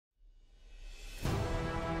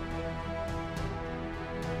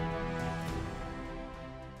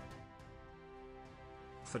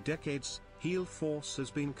For decades, Heal Force has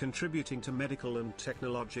been contributing to medical and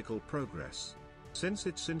technological progress. Since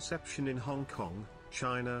its inception in Hong Kong,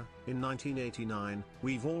 China, in 1989,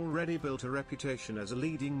 we've already built a reputation as a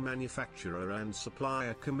leading manufacturer and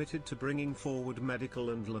supplier committed to bringing forward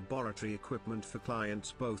medical and laboratory equipment for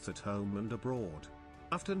clients both at home and abroad.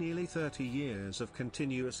 After nearly 30 years of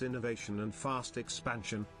continuous innovation and fast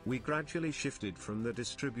expansion, we gradually shifted from the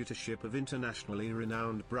distributorship of internationally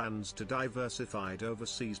renowned brands to diversified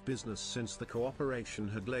overseas business, since the cooperation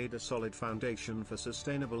had laid a solid foundation for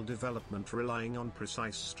sustainable development relying on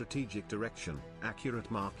precise strategic direction,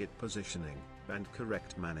 accurate market positioning, and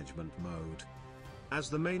correct management mode. As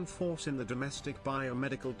the main force in the domestic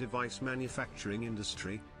biomedical device manufacturing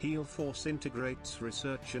industry, Heal Force integrates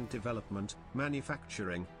research and development,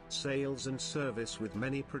 manufacturing, sales and service with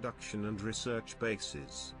many production and research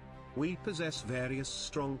bases. We possess various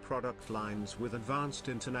strong product lines with advanced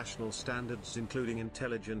international standards, including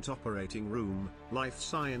intelligent operating room, life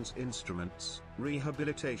science instruments,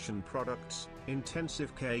 rehabilitation products,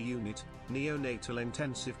 intensive care unit, neonatal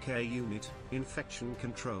intensive care unit, infection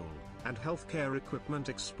control, and healthcare equipment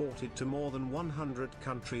exported to more than 100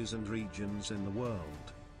 countries and regions in the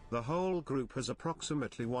world. The whole group has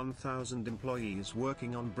approximately 1,000 employees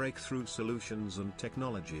working on breakthrough solutions and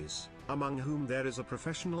technologies, among whom there is a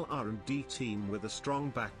professional R&D team with a strong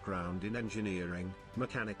background in engineering,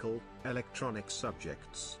 mechanical, electronic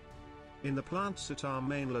subjects. In the plants at our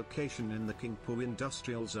main location in the Qingpu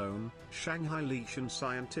Industrial Zone, Shanghai Lishan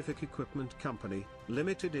Scientific Equipment Company,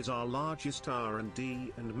 Limited is our largest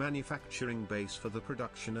R&D and manufacturing base for the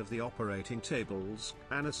production of the operating tables,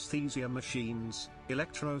 anesthesia machines,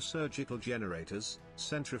 electrosurgical generators,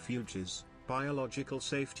 centrifuges, biological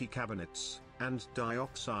safety cabinets, and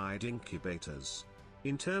dioxide incubators.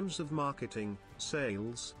 In terms of marketing,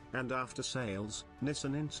 sales, and after-sales,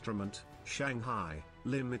 Nissan Instrument, Shanghai,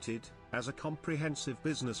 Limited, as a comprehensive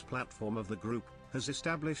business platform of the group, has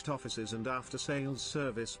established offices and after-sales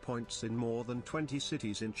service points in more than 20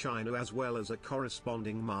 cities in China, as well as a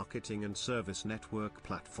corresponding marketing and service network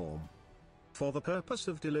platform. For the purpose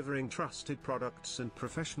of delivering trusted products and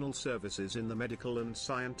professional services in the medical and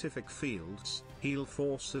scientific fields, Heal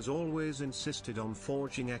Force has always insisted on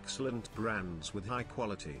forging excellent brands with high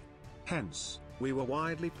quality. Hence, we were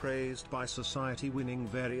widely praised by society, winning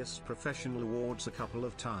various professional awards a couple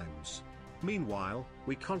of times. Meanwhile,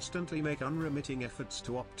 we constantly make unremitting efforts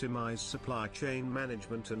to optimize supply chain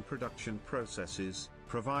management and production processes,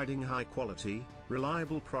 providing high quality,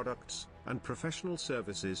 reliable products, and professional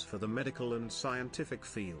services for the medical and scientific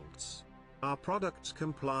fields. Our products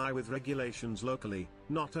comply with regulations locally,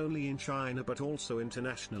 not only in China but also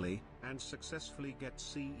internationally, and successfully get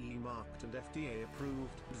CE marked and FDA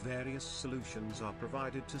approved. Various solutions are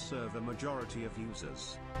provided to serve a majority of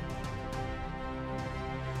users.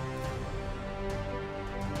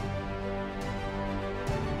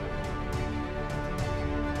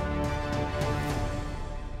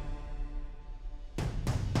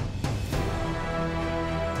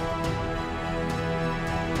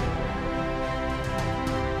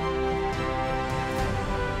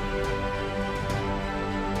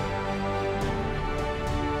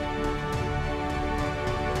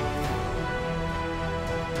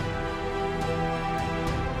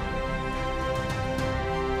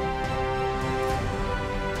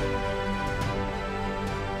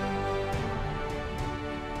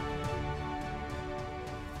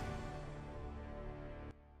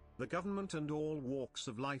 The government and all walks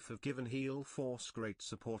of life have given Heal Force great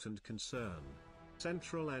support and concern.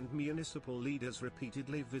 Central and municipal leaders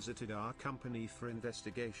repeatedly visited our company for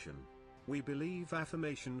investigation. We believe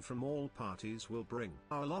affirmation from all parties will bring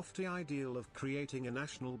our lofty ideal of creating a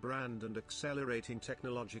national brand and accelerating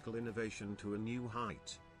technological innovation to a new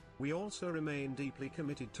height. We also remain deeply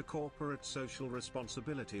committed to corporate social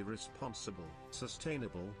responsibility, responsible,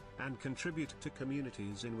 sustainable, and contribute to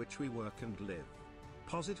communities in which we work and live.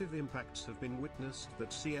 Positive impacts have been witnessed that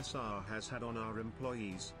CSR has had on our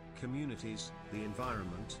employees, communities, the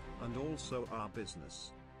environment, and also our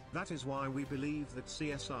business. That is why we believe that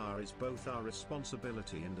CSR is both our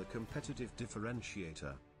responsibility and a competitive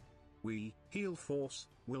differentiator. We, Heal Force,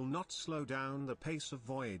 will not slow down the pace of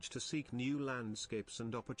voyage to seek new landscapes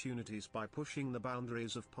and opportunities by pushing the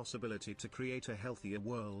boundaries of possibility to create a healthier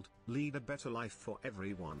world, lead a better life for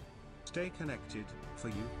everyone. Stay connected, for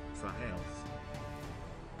you, for health.